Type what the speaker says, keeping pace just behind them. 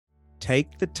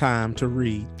take the time to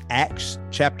read Acts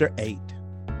chapter 8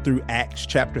 through Acts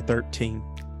chapter 13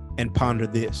 and ponder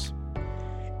this.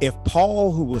 If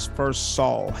Paul, who was first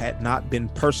Saul, had not been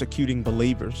persecuting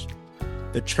believers,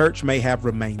 the church may have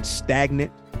remained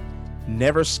stagnant,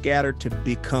 never scattered to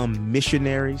become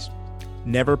missionaries,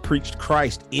 never preached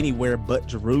Christ anywhere but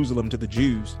Jerusalem to the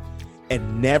Jews,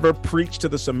 and never preached to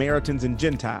the Samaritans and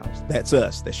Gentiles. That's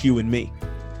us, that's you and me.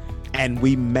 And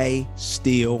we may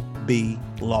still be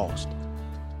lost.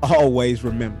 Always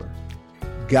remember,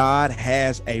 God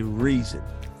has a reason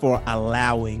for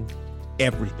allowing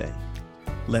everything.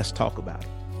 Let's talk about it.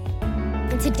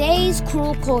 In today's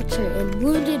cruel culture and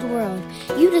wounded world,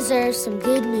 you deserve some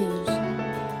good news.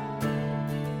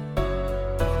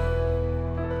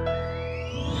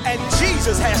 And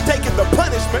Jesus has taken the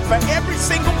punishment for every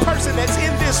single person that's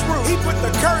in this room. He put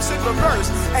the curse in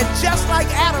reverse. And just like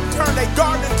Adam turned a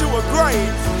garden into a grave,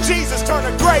 Jesus turned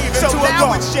a grave into a garden. So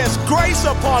now it's just grace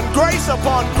upon grace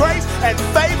upon grace and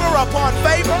favor upon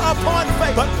favor upon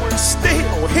favor. But we're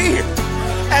still here.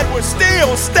 And we're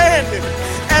still standing.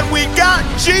 And we got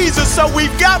Jesus, so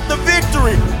we've got the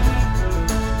victory.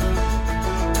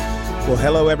 Well,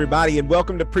 hello, everybody, and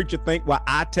welcome to Preacher Think, where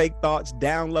I take thoughts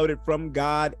downloaded from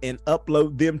God and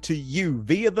upload them to you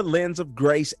via the lens of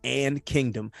grace and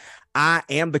kingdom. I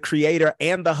am the creator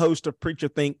and the host of Preacher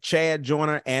Think, Chad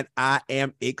Joyner, and I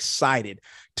am excited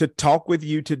to talk with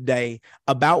you today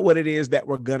about what it is that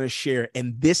we're going to share.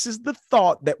 And this is the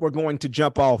thought that we're going to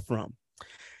jump off from.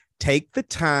 Take the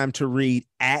time to read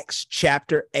Acts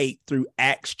chapter 8 through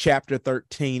Acts chapter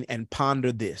 13 and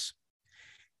ponder this.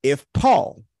 If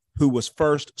Paul, who was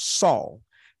first Saul,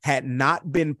 had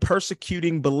not been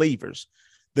persecuting believers,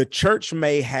 the church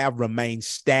may have remained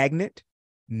stagnant,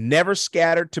 never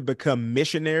scattered to become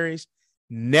missionaries,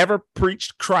 never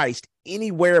preached Christ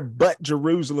anywhere but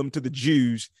Jerusalem to the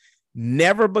Jews,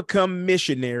 never become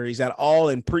missionaries at all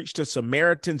and preached to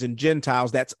Samaritans and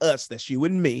Gentiles. That's us, that's you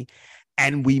and me.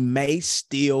 And we may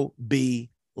still be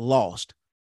lost.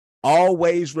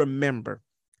 Always remember,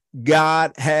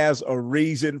 God has a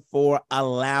reason for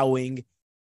allowing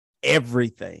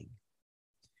everything.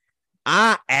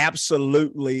 I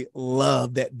absolutely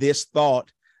love that this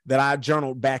thought that I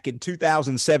journaled back in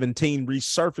 2017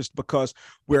 resurfaced because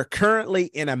we're currently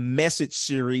in a message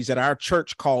series at our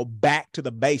church called Back to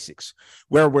the Basics,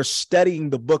 where we're studying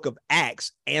the book of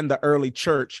Acts and the early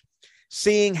church,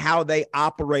 seeing how they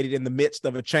operated in the midst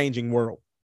of a changing world.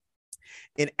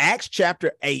 In Acts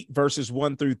chapter 8, verses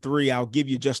 1 through 3, I'll give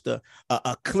you just a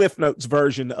Cliff Notes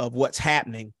version of what's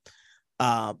happening.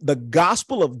 The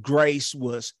gospel of grace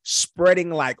was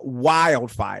spreading like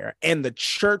wildfire, and the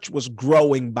church was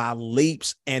growing by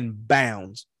leaps and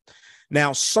bounds.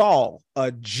 Now, Saul,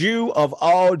 a Jew of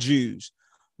all Jews,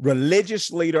 religious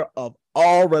leader of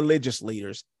all religious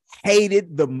leaders,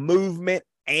 hated the movement,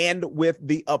 and with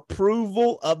the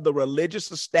approval of the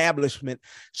religious establishment,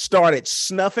 started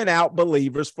snuffing out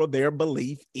believers for their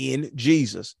belief in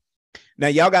Jesus. Now,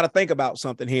 y'all got to think about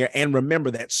something here and remember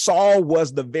that Saul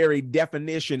was the very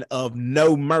definition of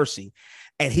no mercy,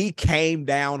 and he came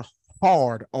down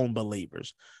hard on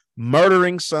believers,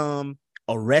 murdering some,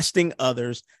 arresting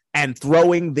others, and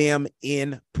throwing them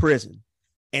in prison.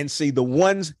 And see, the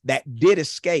ones that did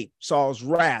escape Saul's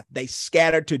wrath, they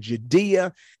scattered to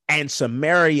Judea and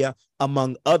Samaria,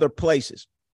 among other places.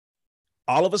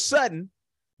 All of a sudden,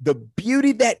 the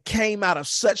beauty that came out of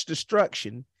such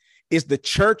destruction is the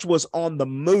church was on the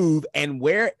move, and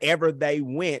wherever they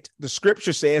went, the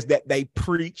scripture says that they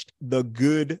preached the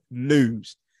good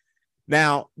news.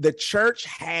 Now, the church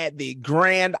had the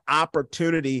grand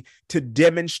opportunity to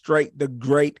demonstrate the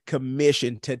Great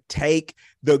Commission, to take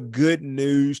the good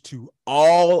news to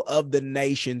all of the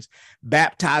nations,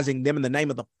 baptizing them in the name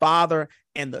of the Father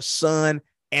and the Son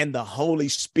and the Holy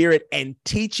Spirit, and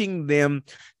teaching them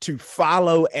to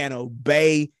follow and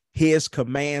obey his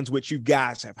commands, which you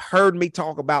guys have heard me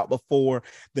talk about before.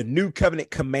 The new covenant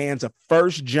commands of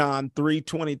 1 John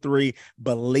 3:23,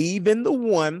 believe in the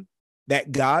one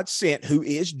that God sent, who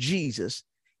is Jesus,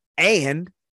 and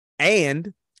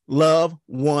love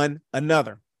one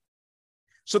another.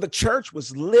 So the church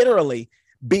was literally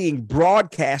being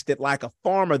broadcasted like a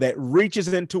farmer that reaches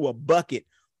into a bucket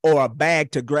or a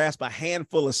bag to grasp a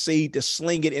handful of seed to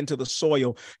sling it into the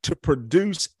soil to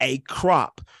produce a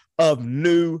crop of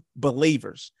new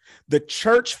believers. The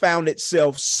church found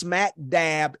itself smack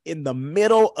dab in the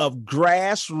middle of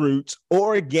grassroots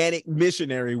organic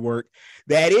missionary work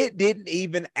that it didn't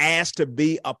even ask to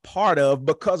be a part of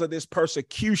because of this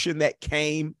persecution that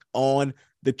came on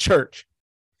the church.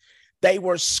 They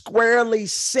were squarely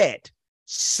set,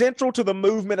 central to the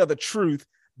movement of the truth,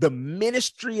 the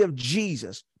ministry of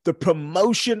Jesus, the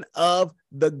promotion of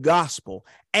the gospel.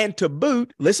 And to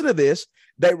boot, listen to this,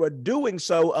 they were doing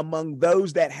so among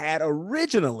those that had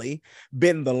originally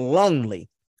been the lonely,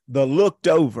 the looked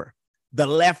over, the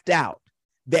left out,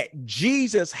 that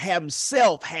Jesus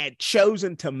himself had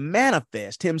chosen to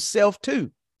manifest himself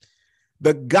to.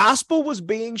 The gospel was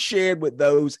being shared with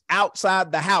those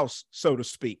outside the house, so to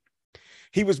speak.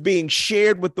 He was being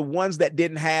shared with the ones that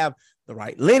didn't have the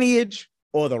right lineage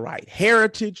or the right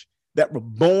heritage, that were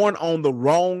born on the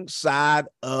wrong side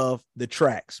of the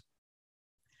tracks.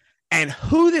 And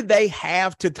who did they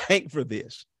have to thank for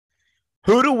this?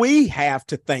 Who do we have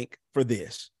to thank for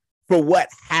this? For what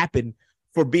happened,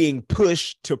 for being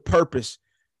pushed to purpose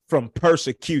from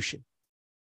persecution?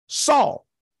 Saul,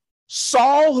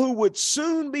 who would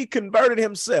soon be converted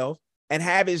himself and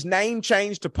have his name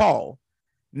changed to Paul.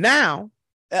 Now,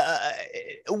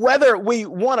 whether we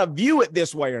want to view it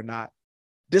this way or not,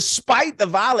 despite the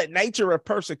violent nature of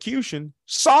persecution,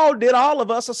 Saul did all of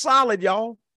us a solid,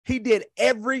 y'all. He did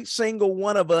every single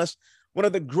one of us one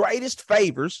of the greatest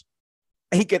favors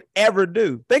he could ever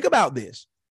do. Think about this.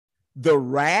 The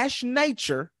rash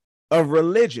nature of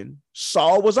religion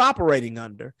Saul was operating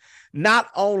under not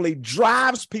only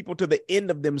drives people to the end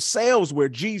of themselves where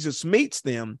Jesus meets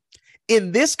them,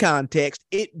 in this context,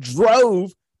 it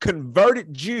drove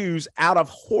converted Jews out of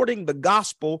hoarding the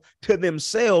gospel to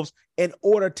themselves in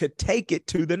order to take it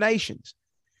to the nations.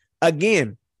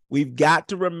 Again, we've got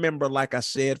to remember, like I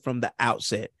said from the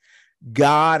outset,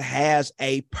 God has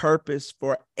a purpose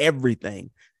for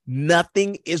everything.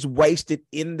 Nothing is wasted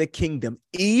in the kingdom,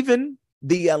 even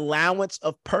the allowance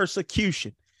of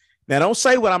persecution. Now, don't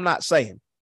say what I'm not saying.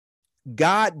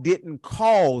 God didn't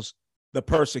cause the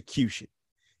persecution,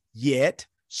 yet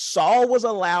Saul was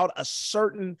allowed a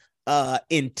certain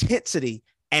intensity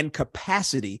and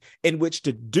capacity in which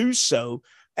to do so,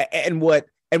 and what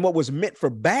was meant for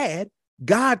bad,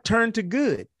 God turned to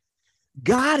good.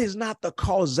 God is not the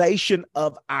causation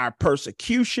of our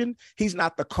persecution. He's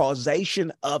not the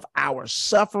causation of our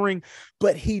suffering,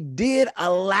 but he did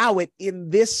allow it in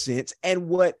this sense. And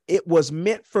what it was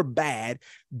meant for bad,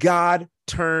 God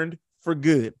turned for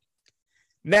good.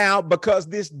 Now, because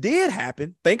this did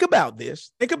happen, think about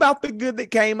this. Think about the good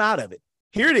that came out of it.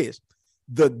 Here it is.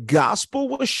 The gospel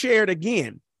was shared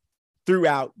again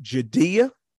throughout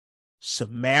Judea,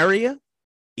 Samaria,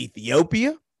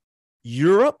 Ethiopia,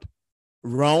 Europe,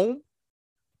 Rome,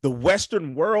 the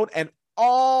Western world, and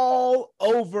all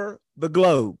over the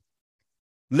globe.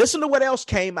 Listen to what else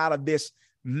came out of this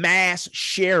mass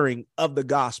sharing of the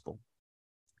gospel.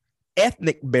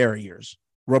 Ethnic barriers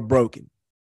were broken.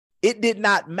 It did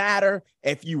not matter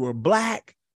if you were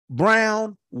black,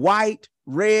 brown, white,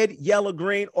 red, yellow,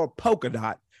 green, or polka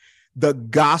dot. The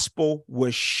gospel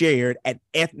was shared and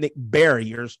ethnic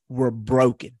barriers were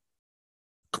broken.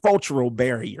 Cultural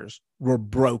barriers were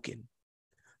broken.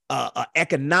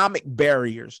 Economic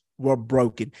barriers were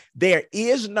broken. There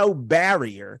is no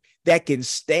barrier that can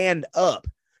stand up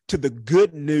to the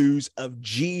good news of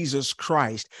Jesus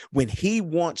Christ when he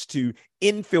wants to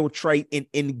infiltrate and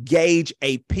engage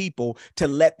a people to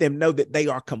let them know that they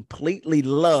are completely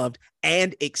loved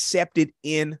and accepted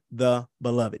in the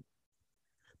beloved.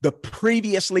 The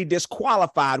previously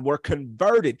disqualified were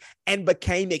converted and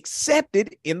became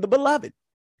accepted in the beloved.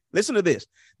 Listen to this.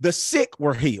 The sick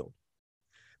were healed.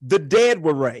 The dead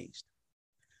were raised.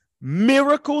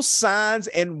 Miracles, signs,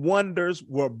 and wonders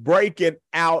were breaking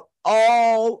out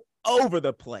all over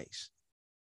the place.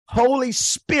 Holy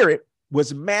Spirit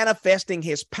was manifesting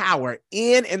his power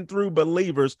in and through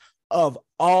believers of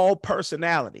all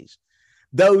personalities.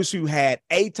 Those who had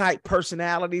A-type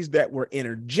personalities that were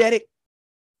energetic,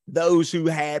 those who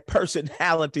had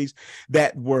personalities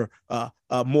that were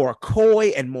more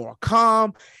coy and more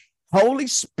calm. Holy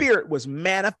Spirit was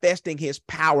manifesting his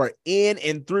power in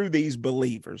and through these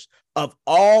believers of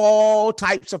all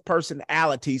types of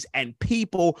personalities, and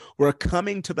people were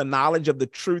coming to the knowledge of the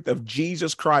truth of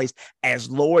Jesus Christ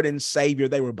as Lord and Savior.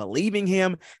 They were believing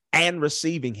him and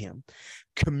receiving him.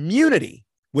 Community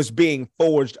was being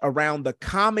forged around the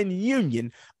common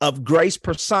union of grace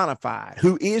personified,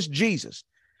 who is Jesus.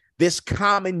 This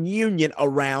common union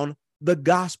around the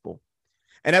gospel.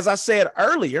 And as I said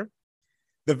earlier,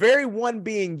 the very one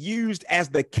being used as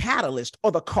the catalyst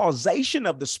or the causation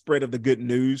of the spread of the good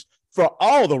news for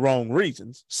all the wrong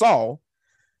reasons, Saul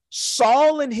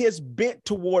in his bent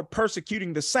toward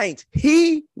persecuting the saints,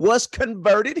 he was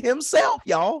converted himself,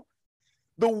 y'all.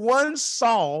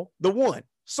 Saul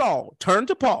turned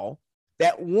to Paul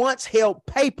that once held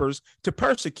papers to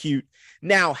persecute,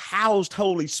 now housed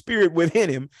Holy Spirit within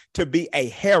him to be a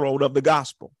herald of the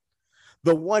gospel.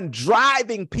 The one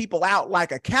driving people out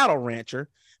like a cattle rancher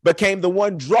became the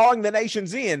one drawing the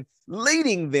nations in,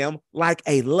 leading them like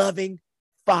a loving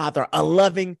father, a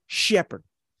loving shepherd.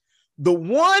 The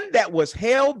one that was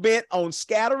hell-bent on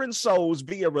scattering souls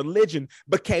via religion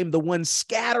became the one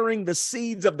scattering the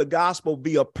seeds of the gospel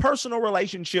via personal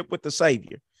relationship with the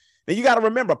Savior. Now, you got to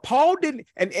remember, Paul didn't,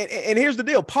 and here's the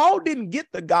deal, Paul didn't get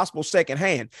the gospel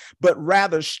secondhand, but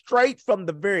rather straight from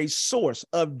the very source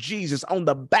of Jesus on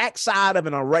the backside of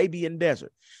an Arabian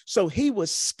desert. So he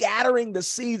was scattering the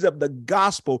seeds of the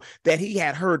gospel that he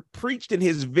had heard preached in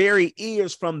his very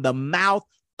ears from the mouth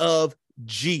of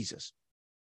Jesus.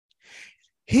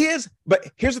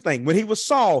 But here's the thing, when he was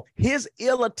Saul, his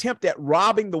ill attempt at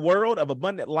robbing the world of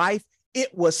abundant life,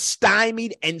 it was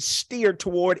stymied and steered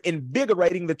toward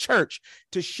invigorating the church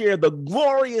to share the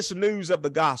glorious news of the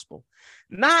gospel,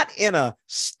 not in a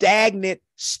stagnant,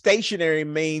 stationary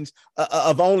means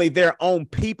of only their own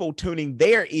people tuning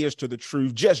their ears to the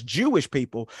truth, just Jewish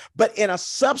people, but in a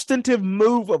substantive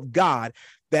move of God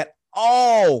that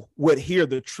all would hear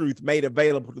the truth made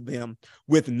available to them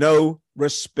with no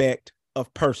respect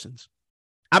of persons.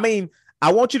 I mean,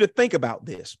 I want you to think about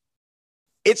this.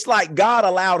 It's like God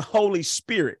allowed Holy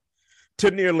Spirit to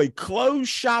nearly close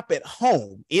shop at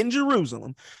home in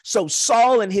Jerusalem so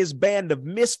Saul and his band of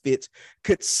misfits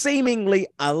could seemingly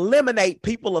eliminate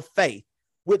people of faith,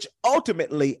 which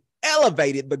ultimately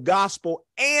elevated the gospel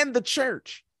and the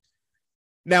church.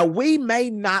 Now, we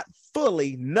may not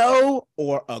fully know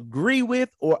or agree with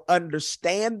or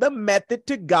understand the method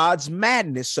to God's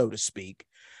madness, so to speak.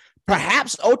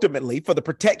 Perhaps ultimately for the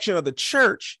protection of the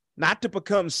church, not to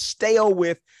become stale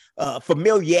with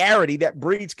familiarity that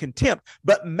breeds contempt,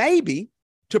 but maybe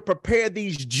to prepare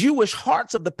these Jewish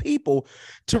hearts of the people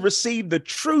to receive the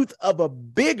truth of a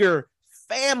bigger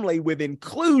family with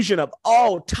inclusion of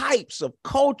all types of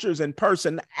cultures and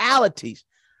personalities.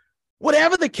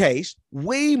 Whatever the case,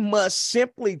 we must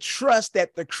simply trust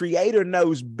that the Creator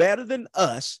knows better than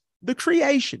us, the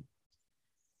creation.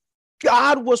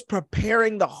 God was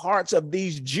preparing the hearts of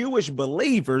these Jewish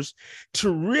believers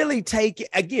to really take,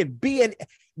 again,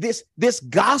 this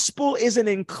gospel is an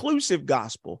inclusive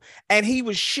gospel. And he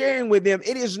was sharing with them,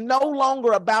 it is no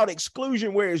longer about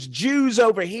exclusion, where it's Jews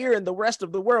over here and the rest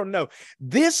of the world. No,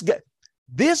 this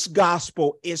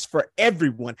gospel is for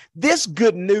everyone. This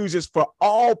good news is for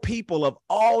all people of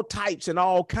all types and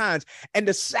all kinds. And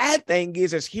the sad thing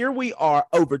is here we are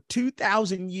over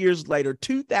 2,000 years later,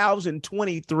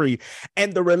 2023,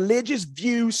 and the religious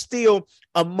view still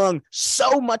among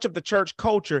so much of the church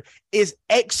culture is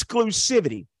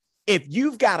exclusivity. If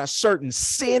you've got a certain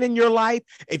sin in your life,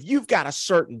 if you've got a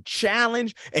certain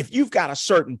challenge, if you've got a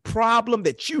certain problem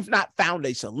that you've not found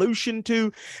a solution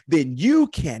to, then you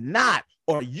cannot,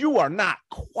 or you are not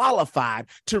qualified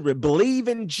to believe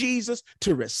in Jesus,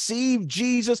 to receive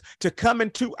Jesus, to come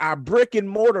into our brick and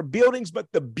mortar buildings.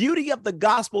 But the beauty of the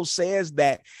gospel says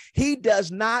that he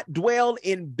does not dwell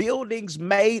in buildings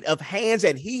made of hands,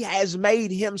 and he has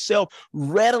made himself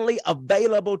readily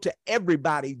available to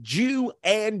everybody, Jew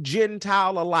and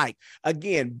Gentile alike.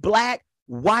 Again, black,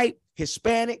 white,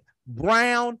 Hispanic,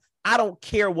 brown, I don't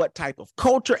care what type of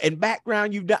culture and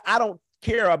background you've done. I don't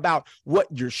care about what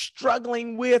you're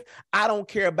struggling with. I don't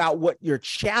care about what your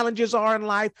challenges are in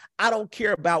life. I don't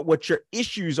care about what your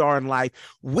issues are in life.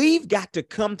 We've got to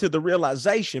come to the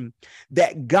realization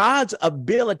that God's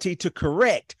ability to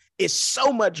correct is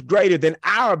so much greater than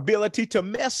our ability to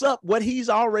mess up what he's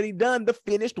already done, the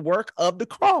finished work of the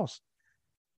cross.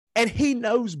 And he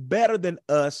knows better than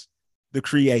us, the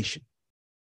creation.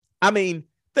 I mean,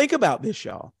 think about this,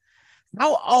 y'all.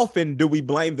 How often do we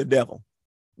blame the devil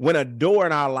when a door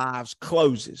in our lives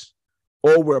closes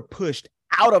or we're pushed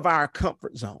out of our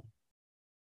comfort zone?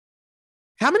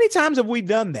 How many times have we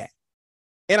done that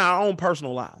in our own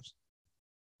personal lives?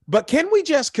 But can we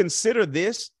just consider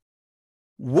this?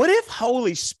 What if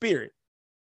Holy Spirit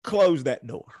closed that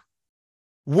door?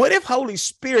 What if Holy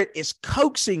Spirit is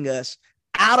coaxing us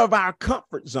out of our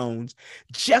comfort zones,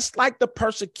 just like the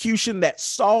persecution that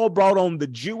Saul brought on the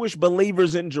Jewish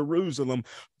believers in Jerusalem,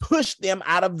 pushed them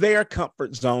out of their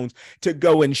comfort zones to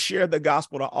go and share the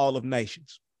gospel to all of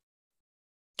nations?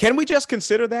 Can we just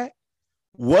consider that?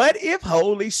 What if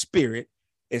Holy Spirit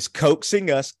is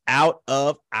coaxing us out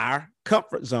of our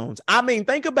comfort zones? I mean,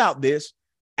 think about this.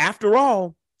 After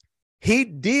all, he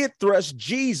did thrust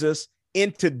Jesus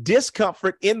into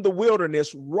discomfort in the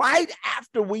wilderness right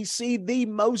after we see the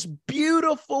most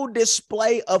beautiful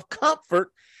display of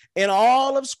comfort in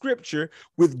all of Scripture,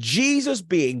 with Jesus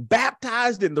being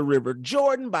baptized in the River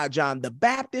Jordan by John the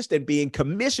Baptist and being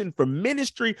commissioned for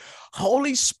ministry,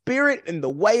 Holy Spirit in the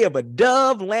way of a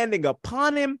dove landing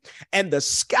upon him, and the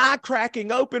sky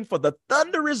cracking open for the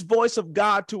thunderous voice of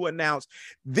God to announce,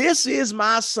 "This is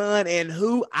my Son in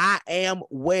whom I am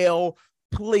well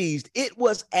pleased." It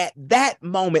was at that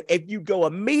moment, if you go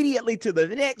immediately to the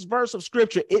next verse of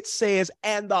Scripture, it says,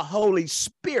 "And the Holy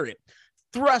Spirit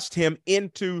thrust him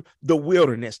into the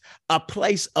wilderness," a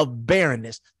place of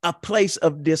barrenness, a place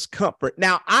of discomfort.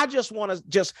 Now, I want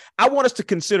us to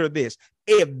consider this.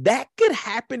 If that could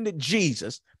happen to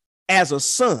Jesus as a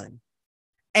son,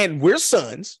 and we're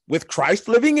sons with Christ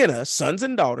living in us, sons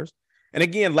and daughters. And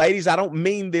again, ladies, I don't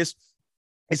mean this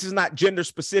is not gender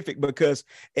specific, because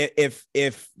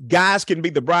if guys can be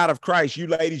the bride of Christ, you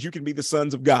ladies, you can be the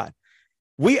sons of God.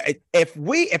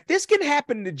 If this can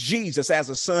happen to Jesus as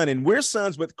a son, and we're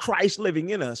sons with Christ living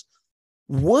in us,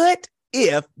 what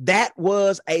if that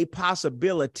was a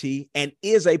possibility and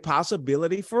is a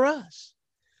possibility for us?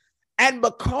 And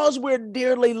because we're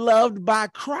dearly loved by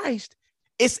Christ,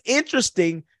 it's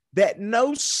interesting that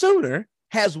no sooner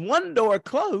has one door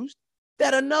closed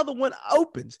that another one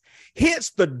opens. Hence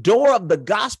the door of the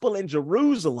gospel in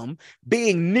Jerusalem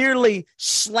being nearly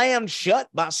slammed shut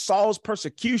by Saul's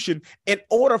persecution, in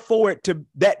order for it to,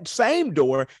 that same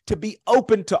door, to be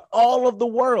open to all of the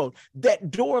world. That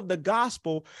door of the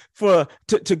gospel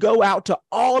to go out to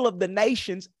all of the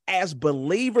nations as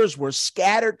believers were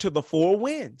scattered to the four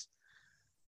winds.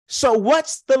 So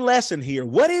what's the lesson here?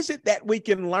 What is it that we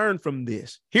can learn from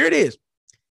this? Here it is.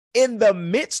 In the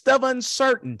midst of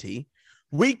uncertainty,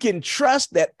 we can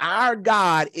trust that our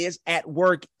God is at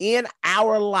work in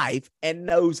our life and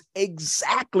knows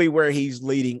exactly where he's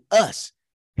leading us,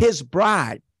 his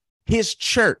bride, his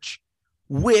church,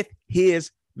 with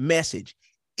his message,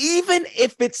 even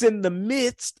if it's in the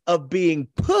midst of being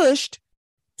pushed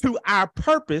to our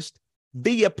purpose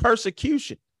via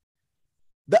persecution.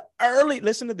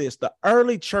 Listen to this, the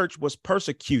early church was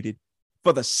persecuted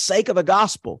for the sake of the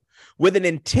gospel, with an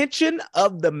intention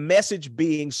of the message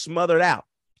being smothered out.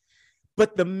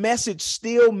 But the message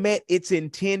still met its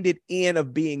intended end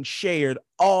of being shared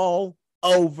all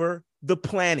over the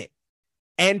planet.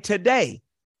 And today,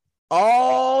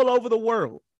 all over the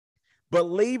world,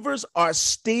 believers are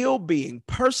still being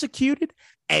persecuted,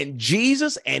 and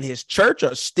Jesus and his church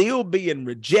are still being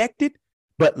rejected.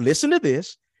 But listen to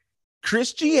this,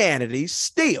 Christianity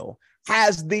still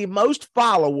has the most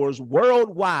followers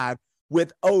worldwide,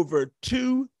 with over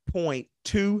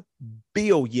 2.2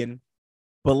 billion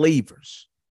believers.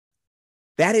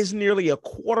 That is nearly a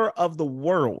quarter of the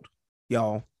world,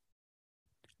 y'all.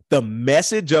 The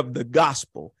message of the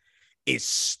gospel is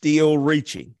still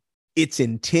reaching its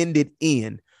intended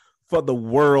end for the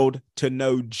world to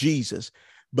know Jesus,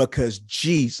 because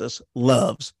Jesus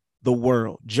loves the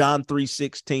world. John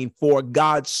 3:16, for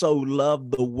God so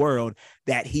loved the world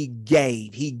that he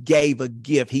gave a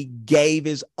gift. He gave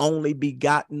his only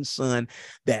begotten son,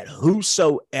 that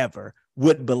whosoever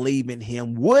would believe in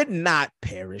him would not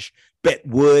perish, but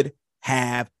would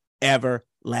have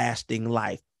everlasting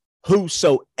life.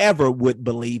 Whosoever would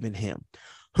believe in him.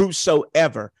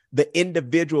 Whosoever, the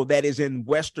individual that is in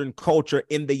Western culture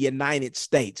in the United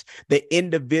States, the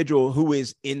individual who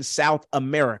is in South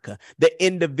America, the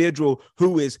individual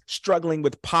who is struggling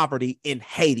with poverty in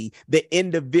Haiti, the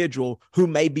individual who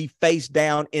may be face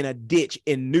down in a ditch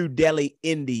in New Delhi,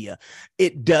 India.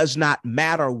 It does not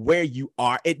matter where you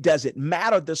are. It doesn't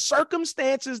matter the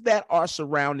circumstances that are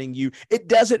surrounding you. It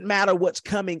doesn't matter what's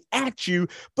coming at you,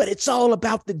 but it's all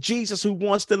about the Jesus who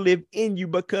wants to live in you,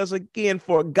 because again,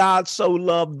 for God so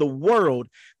loved the world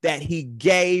that he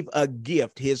gave a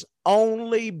gift, his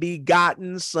only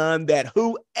begotten son, that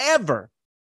whoever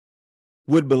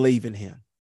would believe in him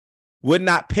would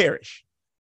not perish,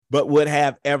 but would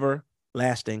have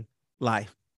everlasting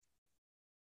life.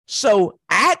 So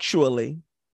actually,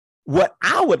 what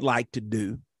I would like to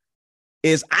do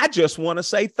is I just want to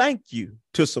say thank you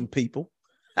to some people.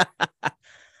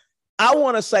 I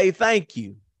want to say thank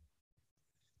you.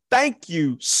 Thank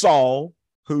you, Saul,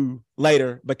 who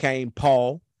later became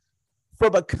Paul, for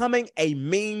becoming a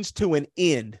means to an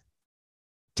end,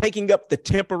 taking up the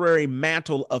temporary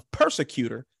mantle of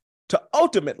persecutor to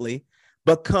ultimately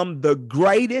become the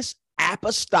greatest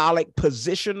apostolic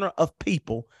positioner of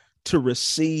people to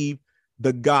receive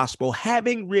the gospel,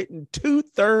 having written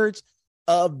 2/3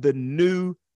 of the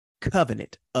new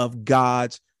covenant of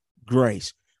God's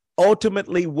grace.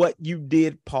 Ultimately, what you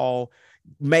did, Paul,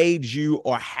 made you,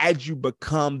 or had you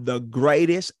become, the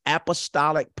greatest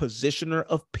apostolic positioner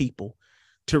of people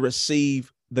to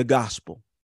receive the gospel.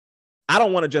 I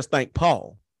don't want to just thank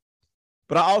Paul,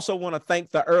 but I also want to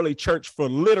thank the early church for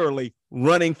literally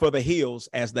running for the hills,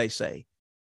 as they say,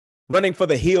 running for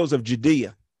the hills of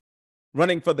Judea,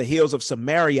 running for the hills of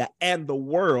Samaria and the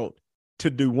world to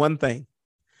do one thing,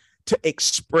 to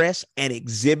express and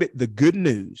exhibit the good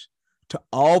news to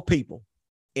all people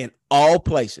in all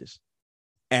places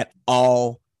at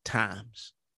all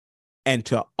times and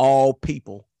to all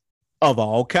people of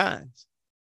all kinds.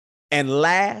 And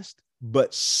last,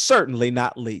 but certainly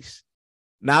not least,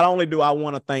 not only do I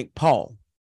want to thank Paul,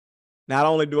 not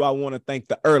only do I want to thank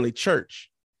the early church,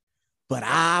 but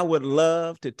I would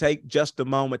love to take just a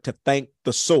moment to thank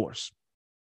the source,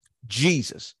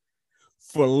 Jesus,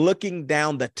 for looking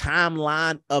down the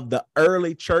timeline of the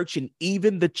early church and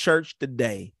even the church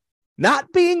today,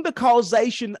 not being the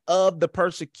causation of the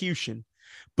persecution,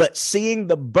 but seeing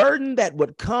the burden that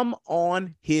would come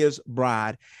on his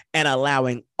bride and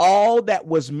allowing all that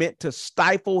was meant to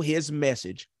stifle his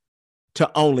message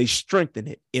to only strengthen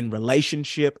it in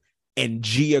relationship and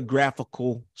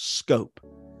geographical scope,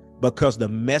 because the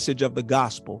message of the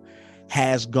gospel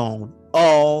has gone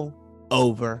all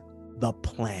over the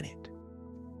planet.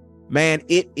 Man,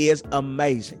 it is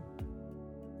amazing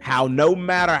how no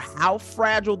matter how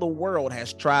fragile the world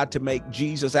has tried to make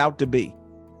Jesus out to be,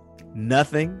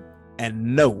 nothing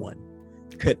and no one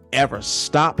could ever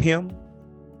stop him,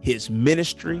 his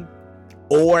ministry,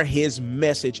 or his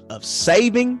message of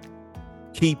saving,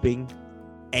 keeping,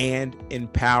 and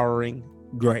empowering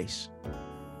grace.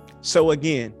 So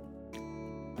again,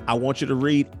 I want you to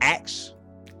read Acts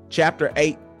chapter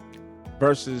 8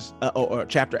 or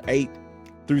chapter 8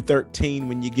 through 13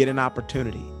 when you get an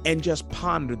opportunity, and just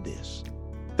ponder this.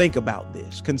 Think about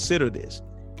this. Consider this.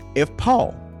 If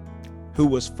Paul, who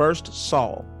was first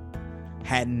Saul,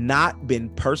 had not been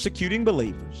persecuting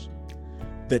believers,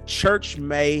 the church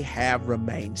may have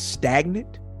remained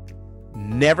stagnant,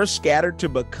 never scattered to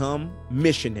become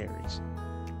missionaries,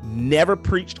 never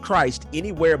preached Christ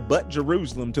anywhere but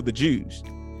Jerusalem to the Jews,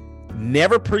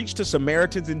 never preached to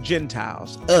Samaritans and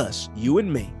Gentiles, us, you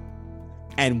and me,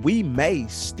 and we may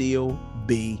still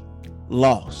be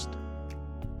lost.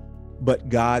 But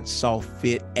God saw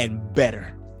fit and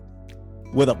better,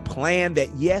 with a plan that,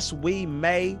 yes, we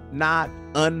may not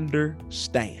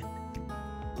understand,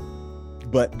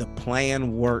 but the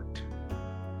plan worked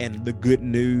and the good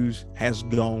news has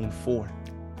gone forth.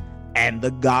 And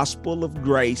the gospel of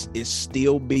grace is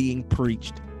still being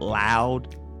preached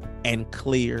loud and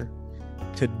clear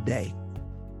today.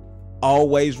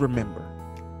 Always remember,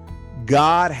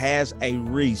 God has a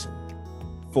reason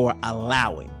for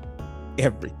allowing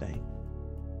everything.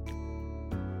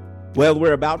 Well,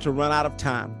 we're about to run out of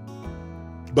time,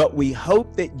 but we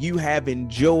hope that you have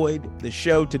enjoyed the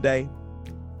show today.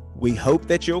 We hope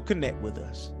that you'll connect with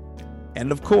us.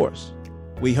 And of course,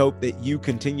 we hope that you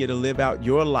continue to live out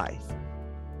your life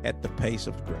at the pace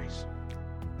of grace.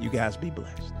 You guys be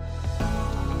blessed.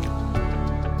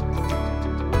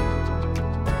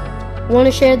 Want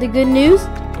to share the good news?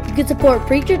 You can support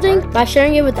Preacher Think by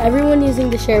sharing it with everyone using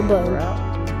the share button.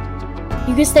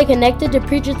 You can stay connected to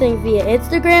Preacher Think via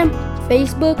Instagram,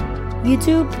 Facebook,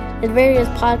 YouTube, and various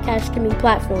podcast streaming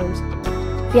platforms.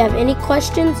 If you have any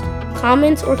questions,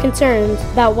 comments, or concerns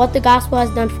about what the gospel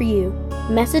has done for you,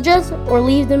 message us or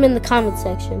leave them in the comment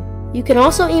section. You can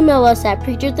also email us at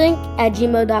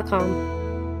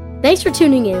preacherthink@gmail.com. Thanks for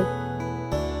tuning in.